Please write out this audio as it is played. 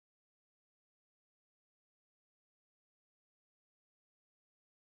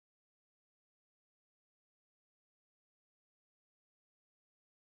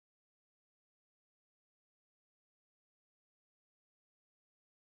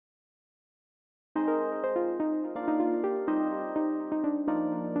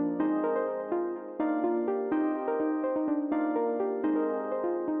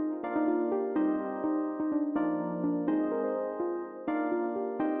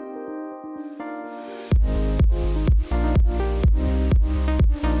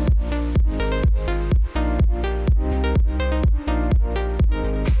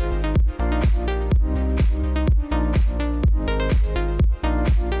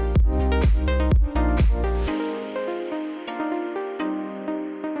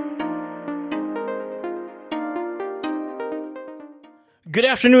Good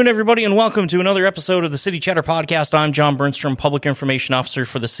afternoon, everybody, and welcome to another episode of the City Chatter Podcast. I'm John Bernstrom, Public Information Officer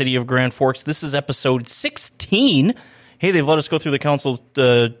for the City of Grand Forks. This is episode 16. Hey, they've let us go through the council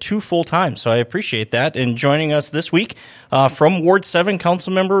 2 full times, so I appreciate that. And joining us this week from Ward 7,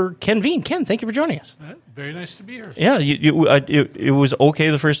 Councilmember Ken Veen. Ken, thank you for joining us. Very nice to be here. Yeah, it was okay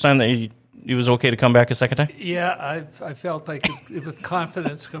the first time that it was okay to come back a second time? Yeah, I felt like with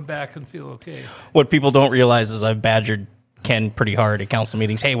confidence come back and feel okay. What people don't realize is I've badgered Ken pretty hard at council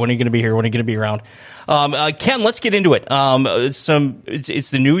meetings. Hey, when are you going to be here? When are you going to be around? Ken, let's get into it.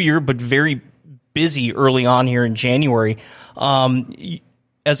 It's the new year, but very busy early on here in January.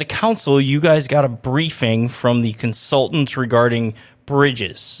 As a council, you guys got a briefing from the consultants regarding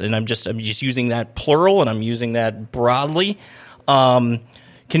bridges, and I'm just using that plural, and I'm using that broadly. Can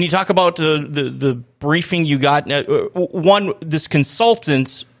you talk about the briefing you got? One, this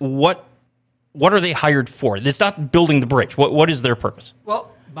consultants, what are they hired for? It's not building the bridge. What is their purpose?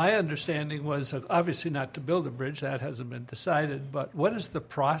 Well, my understanding was obviously not to build a bridge. That hasn't been decided. But what is the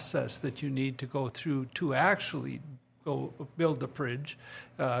process that you need to go through to actually go build the bridge,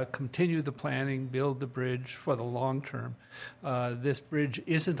 continue the planning, build the bridge for the long term? This bridge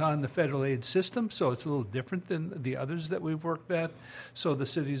isn't on the federal aid system, so it's a little different than the others that we've worked at. So the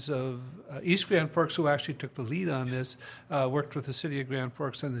cities of East Grand Forks, who actually took the lead on this, worked with the city of Grand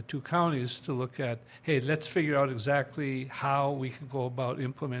Forks and the 2 counties to look at, hey, let's figure out exactly how we can go about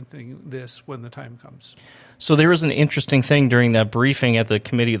implementing this when the time comes. So there was an interesting thing during that briefing at the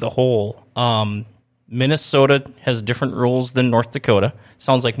Committee of the Whole. Minnesota has different rules than North Dakota.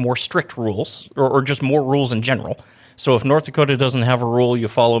 Sounds like more strict rules, or just more rules in general. So if North Dakota doesn't have a rule, you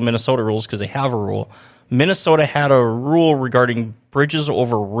follow Minnesota rules because they have a rule. Minnesota had a rule regarding bridges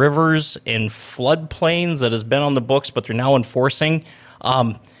over rivers and floodplains that has been on the books, but they're now enforcing.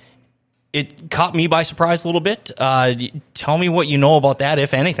 It caught me by surprise a little bit. Tell me what you know about that,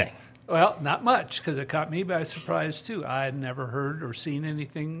 if anything. Well, not much, because it caught me by surprise, too. I had never heard or seen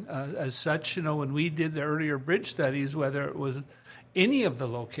anything as such. You know, when we did the earlier bridge studies, whether it was any of the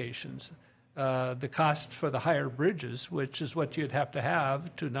locations, the cost for the higher bridges, which is what you'd have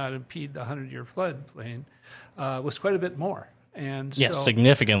to not impede the 100-year floodplain, was quite a bit more. And yes, so,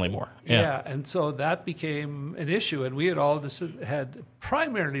 significantly more. Yeah, and so that became an issue, and we had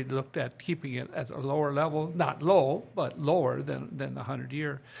primarily looked at keeping it at a lower level, not low, but lower than the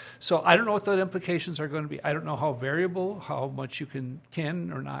 100-year. So I don't know what the implications are going to be. I don't know how variable, how much you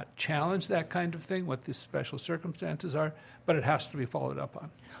can or not challenge that kind of thing, what the special circumstances are, but it has to be followed up on.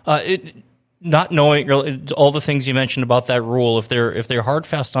 Not knowing all the things you mentioned about that rule, if they're hard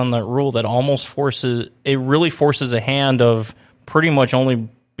fast on that rule, that almost really forces a hand of pretty much only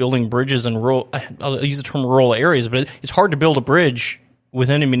building bridges in rural. I'll use the term rural areas, but it's hard to build a bridge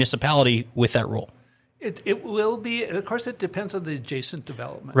within a municipality with that rule. It will be, and of course, it depends on the adjacent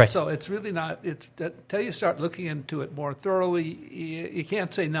development. Right. So it's really not. It's until you start looking into it more thoroughly, you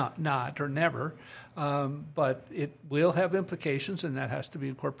can't say not or never. But it will have implications, and that has to be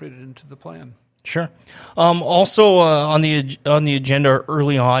incorporated into the plan. Sure. Also on the agenda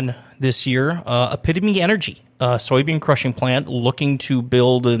early on this year, Epitome Energy, soybean crushing plant, looking to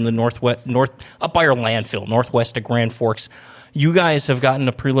build in the north up by our landfill, northwest of Grand Forks. You guys have gotten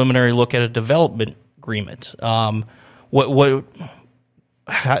a preliminary look at a development agreement. How do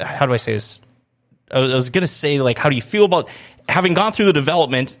I say this? I was going to say, like, how do you feel about having gone through the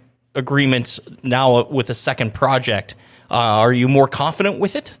development agreement now with a second project? Are you more confident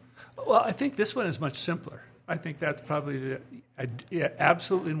with it? Well, I think this one is much simpler. I think that's probably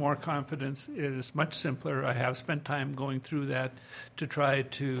absolutely more confidence. It is much simpler. I have spent time going through that to try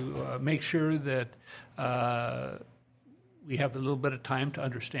to make sure that we have a little bit of time to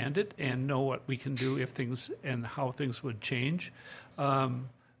understand it and know what we can do if things and how things would change.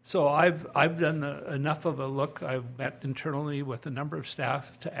 So I've done enough of a look. I've met internally with a number of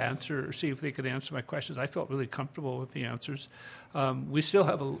staff to see if they could answer my questions. I felt really comfortable with the answers. We still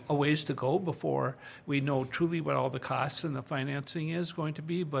have a ways to go before we know truly what all the costs and the financing is going to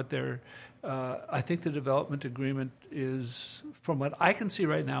be, but I think the development agreement is, from what I can see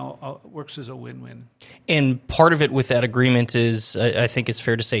right now, works as a win-win. And part of it with that agreement is, I think it's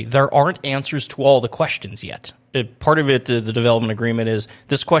fair to say, there aren't answers to all the questions yet. Part of it, the development agreement, is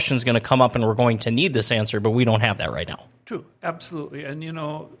this question is going to come up and we're going to need this answer, but we don't have that right now. True, absolutely. And,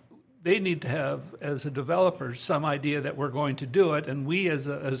 they need to have, as a developer, some idea that we're going to do it, and we, as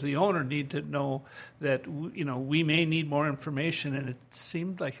the owner, need to know that we may need more information. And it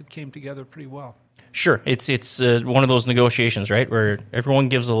seemed like it came together pretty well. Sure, it's one of those negotiations, right, where everyone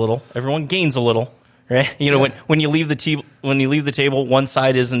gives a little, everyone gains a little, right? When you leave the table, one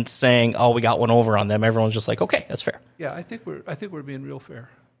side isn't saying, "Oh, we got one over on them." Everyone's just like, "Okay, that's fair." Yeah, I think we're being real fair.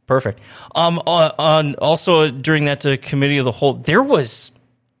 Perfect. Also during that committee of the whole, there was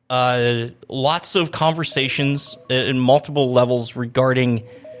lots of conversations in multiple levels regarding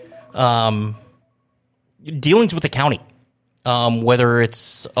dealings with the county. Whether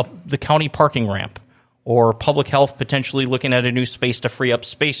it's the county parking ramp or public health potentially looking at a new space to free up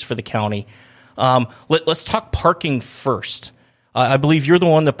space for the county. Let's talk parking first. I believe you're the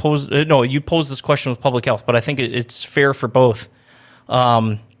one that you posed this question with public health, but I think it's fair for both.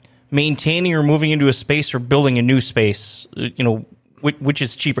 Maintaining or moving into a space or building a new space, which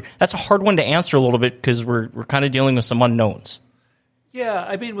is cheaper? That's a hard one to answer a little bit because we're kind of dealing with some unknowns. Yeah,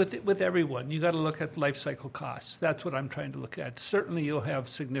 I mean, with everyone, you got to look at life cycle costs. That's what I'm trying to look at. Certainly, you'll have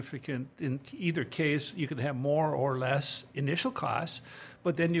significant, in either case, you can have more or less initial costs,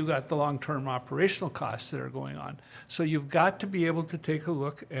 but then you've got the long-term operational costs that are going on. So you've got to be able to take a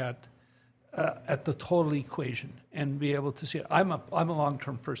look at the total equation and be able to see it. I'm a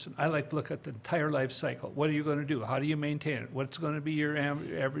long-term person. I like to look at the entire life cycle. What are you going to do? How do you maintain it? What's going to be your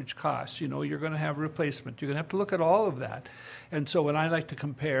average cost? You're going to have replacement. You're going to have to look at all of that. And so when I like to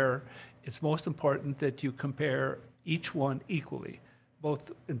compare, it's most important that you compare each one equally.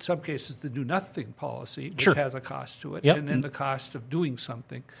 Both, in some cases, the do-nothing policy, which Sure. has a cost to it, Yep. and then the cost of doing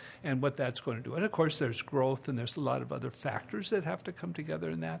something and what that's going to do. And, of course, there's growth and there's a lot of other factors that have to come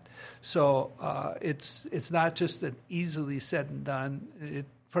together in that. So it's not just an easily said and done.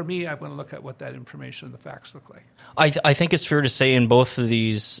 For me, I want to look at what that information and the facts look like. I think it's fair to say in both of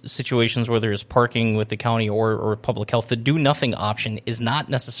these situations, whether it's parking with the county or public health, the do-nothing option is not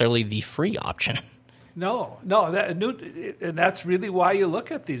necessarily the free option. No, and that's really why you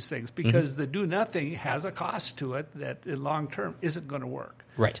look at these things, because the do-nothing has a cost to it that in long term isn't going to work.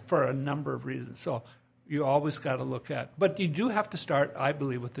 Right. For a number of reasons. So you always got to look at, but you do have to start, I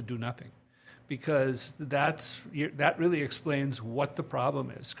believe, with the do-nothing, because that really explains what the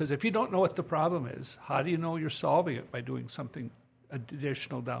problem is. Because if you don't know what the problem is, how do you know you're solving it by doing something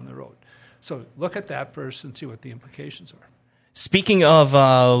additional down the road? So look at that first and see what the implications are. Speaking of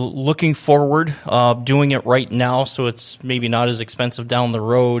looking forward, doing it right now so it's maybe not as expensive down the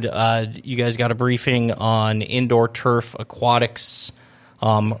road, you guys got a briefing on indoor turf aquatics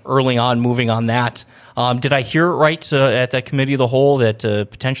early on, moving on that. Did I hear it right at that committee of the whole that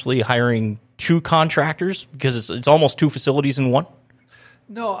potentially hiring 2 contractors because it's almost 2 facilities in one?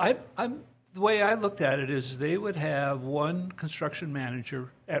 No, the way I looked at it is they would have one construction manager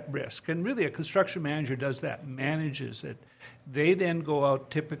at risk. And really a construction manager does that, manages it. They then go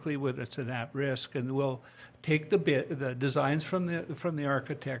out typically when it's an at risk and will take the designs from the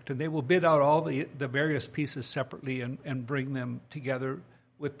architect, and they will bid out all the various pieces separately and bring them together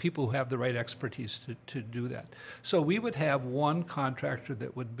with people who have the right expertise to do that. So we would have one contractor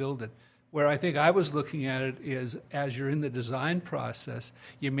that would build it. Where I think I was looking at it is, as you're in the design process,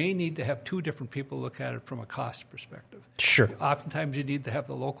 you may need to have 2 different people look at it from a cost perspective. Sure. Oftentimes you need to have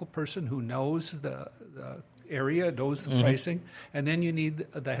the local person who knows the area, knows the pricing, and then you need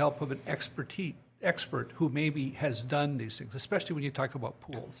the help of an expert who maybe has done these things, especially when you talk about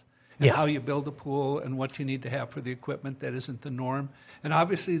pools. And how you build a pool and what you need to have for the equipment that isn't the norm. And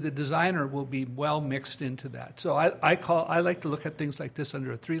obviously the designer will be well mixed into that. So I like to look at things like this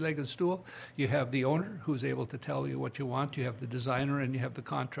under a 3-legged stool. You have the owner who's able to tell you what you want. You have the designer and you have the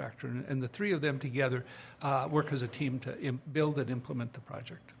contractor. And the 3 of them together work as a team to build and implement the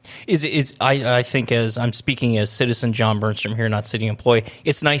project. I think, as I'm speaking as citizen John Bernstrom here, not city employee,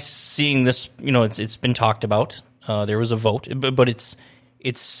 it's nice seeing this. It's been talked about. There was a vote, but it's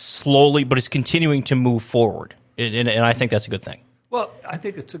slowly, but it's continuing to move forward, and I think that's a good thing. Well, I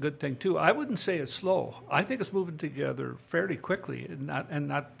think it's a good thing too. I wouldn't say it's slow. I think it's moving together fairly quickly, and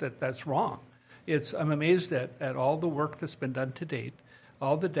not that that's wrong. I'm amazed at all the work that's been done to date,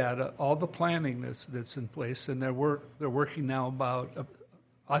 all the data, all the planning that's in place, and they're working now about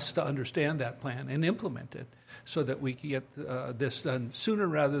us to understand that plan and implement it so that we can get this done sooner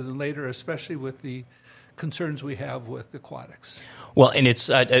rather than later, especially with the concerns we have with aquatics. Well, and it's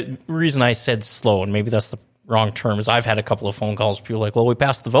the reason I said slow, and maybe that's the wrong term, is I've had a couple of phone calls. People are like, "Well, we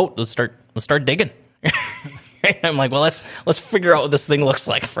passed the vote. Let's start digging." I'm like, "Well, let's figure out what this thing looks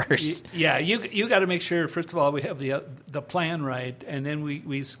like first." Yeah, you got to make sure first of all we have the plan right, and then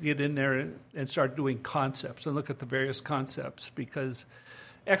we get in there and start doing concepts and look at the various concepts, because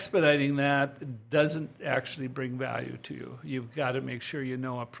expediting that doesn't actually bring value to you. You've got to make sure you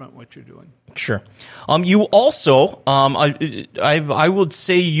know up front what you're doing. Sure. You also, I would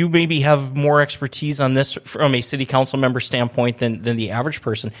say you maybe have more expertise on this from a city council member standpoint than the average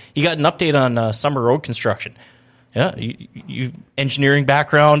person. You got an update on summer road construction. Yeah, you engineering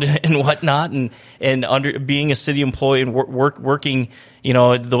background and whatnot, and under being a city employee and working,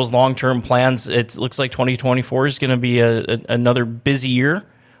 those long-term plans. It looks like 2024 is going to be another busy year.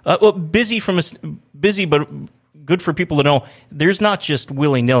 Busy, but good for people to know. There's not just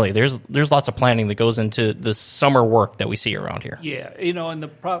willy-nilly. There's lots of planning that goes into the summer work that we see around here. Yeah, and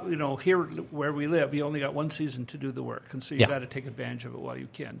here where we live, you only got one season to do the work, and so you got to take advantage of it while you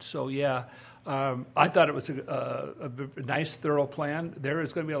can. So I thought it was a nice, thorough plan. There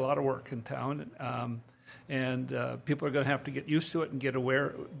is going to be a lot of work in town, and people are going to have to get used to it and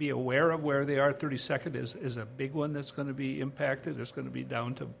be aware of where they are. 32nd is a big one that's going to be impacted. It's going to be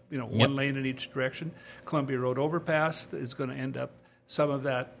down to one lane in each direction. Columbia Road overpass is going to end up some of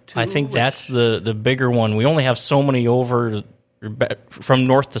that too. I think that's the bigger one. We only have so many from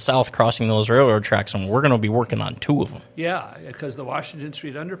north to south crossing those railroad tracks, and we're going to be working on 2 of them. Yeah, because the Washington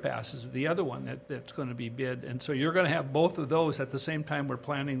Street underpass is the other one that's going to be bid, and so you're going to have both of those at the same time we're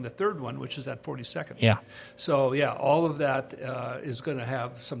planning the third one, which is at 42nd. Yeah. So, all of that is going to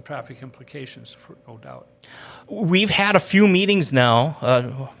have some traffic implications, no doubt. We've had a few meetings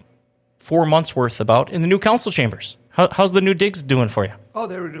now, 4 months worth in the new council chambers. How's the new digs doing for you? Oh,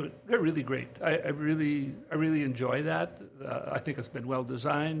 they're really great. I really enjoy that. I think it's been well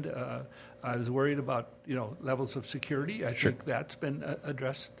designed. I was worried about levels of security. I think that's been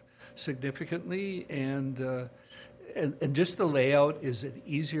addressed significantly, and just the layout is an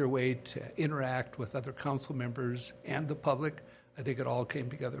easier way to interact with other council members and the public. I think it all came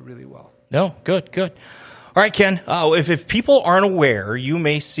together really well. No, good. All right, Ken. If people aren't aware, you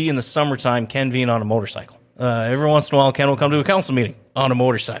may see in the summertime Ken Veen on a motorcycle. Every once in a while, Ken will come to a council meeting on a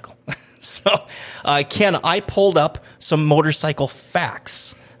motorcycle. So, Ken, I pulled up some motorcycle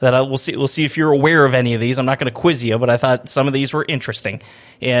facts that we'll see if you're aware of any of these. I'm not going to quiz you, but I thought some of these were interesting.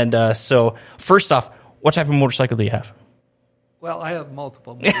 And so, first off, what type of motorcycle do you have? Well, I have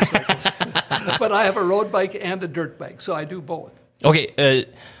multiple motorcycles, but I have a road bike and a dirt bike, so I do both. Okay,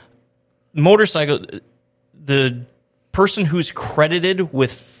 motorcycle. The person who's credited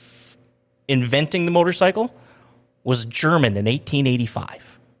with inventing the motorcycle was German in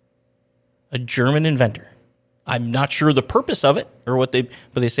 1885. A German inventor. I'm not sure the purpose of it or but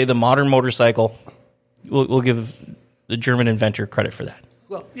they say the modern motorcycle. We'll give the German inventor credit for that.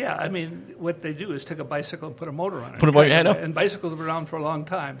 Well, yeah, I mean, what they do is take a bicycle and put a motor on it. I know. And bicycles have been around for a long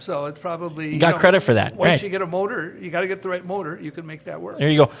time, so it's probably... You got credit for that. Once you get a motor, you got to get the right motor, you can make that work. There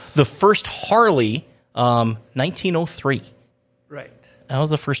you go. The first Harley, 1903. Right. That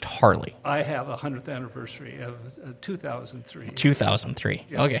was the first Harley. I have a 100th anniversary of 2003. 2003.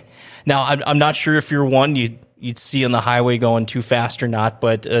 Yeah. Okay. Now, I'm not sure if you're one you'd see on the highway going too fast or not,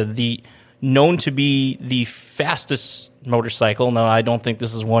 but the known to be the fastest motorcycle. Now, I don't think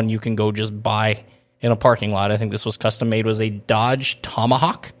this is one you can go just buy in a parking lot. I think this was custom made. Was a Dodge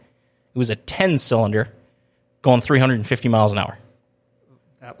Tomahawk. It was a 10-cylinder going 350 miles an hour.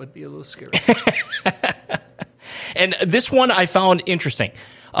 That would be a little scary. And this one I found interesting.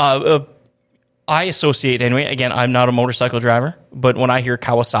 I associate, anyway, again, I'm not a motorcycle driver, but when I hear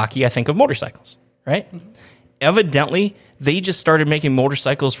Kawasaki, I think of motorcycles, right? Mm-hmm. Evidently, they just started making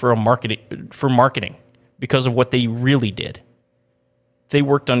motorcycles for marketing because of what they really did. They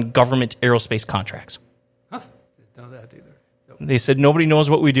worked on government aerospace contracts. Huh? Didn't know that either. Nope. They said nobody knows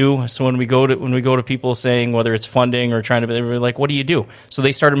what we do, so when we go to people saying whether it's funding or trying to, they were like, "What do you do?" So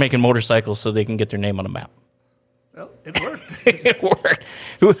they started making motorcycles so they can get their name on a map. Well, it worked. It worked.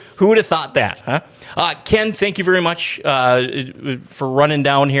 Who would have thought that, huh? Ken, thank you very much for running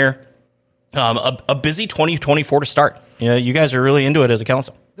down here. A busy 2024 to start. You guys are really into it as a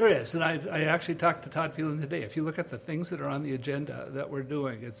council. There is, and I actually talked to Todd Phelan today. If you look at the things that are on the agenda that we're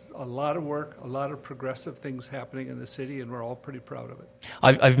doing, it's a lot of work, a lot of progressive things happening in the city, and we're all pretty proud of it.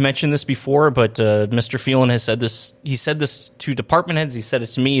 I've mentioned this before, but Mr. Phelan has said this. He said this to department heads. He said it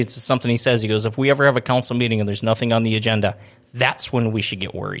to me. It's something he says. He goes, if we ever have a council meeting and there's nothing on the agenda, that's when we should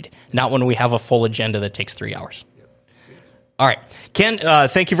get worried, not when we have a full agenda that takes 3 hours. All right. Ken,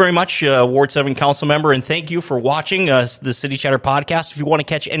 thank you very much, Ward 7 council member, and thank you for watching the City Chatter podcast. If you want to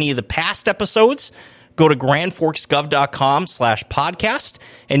catch any of the past episodes, go to grandforksgov.com/podcast,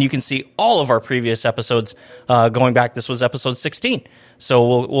 and you can see all of our previous episodes going back. This was episode 16.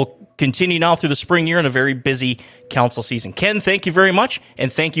 So we'll continue now through the spring year in a very busy council season. Ken, thank you very much,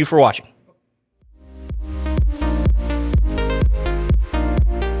 and thank you for watching.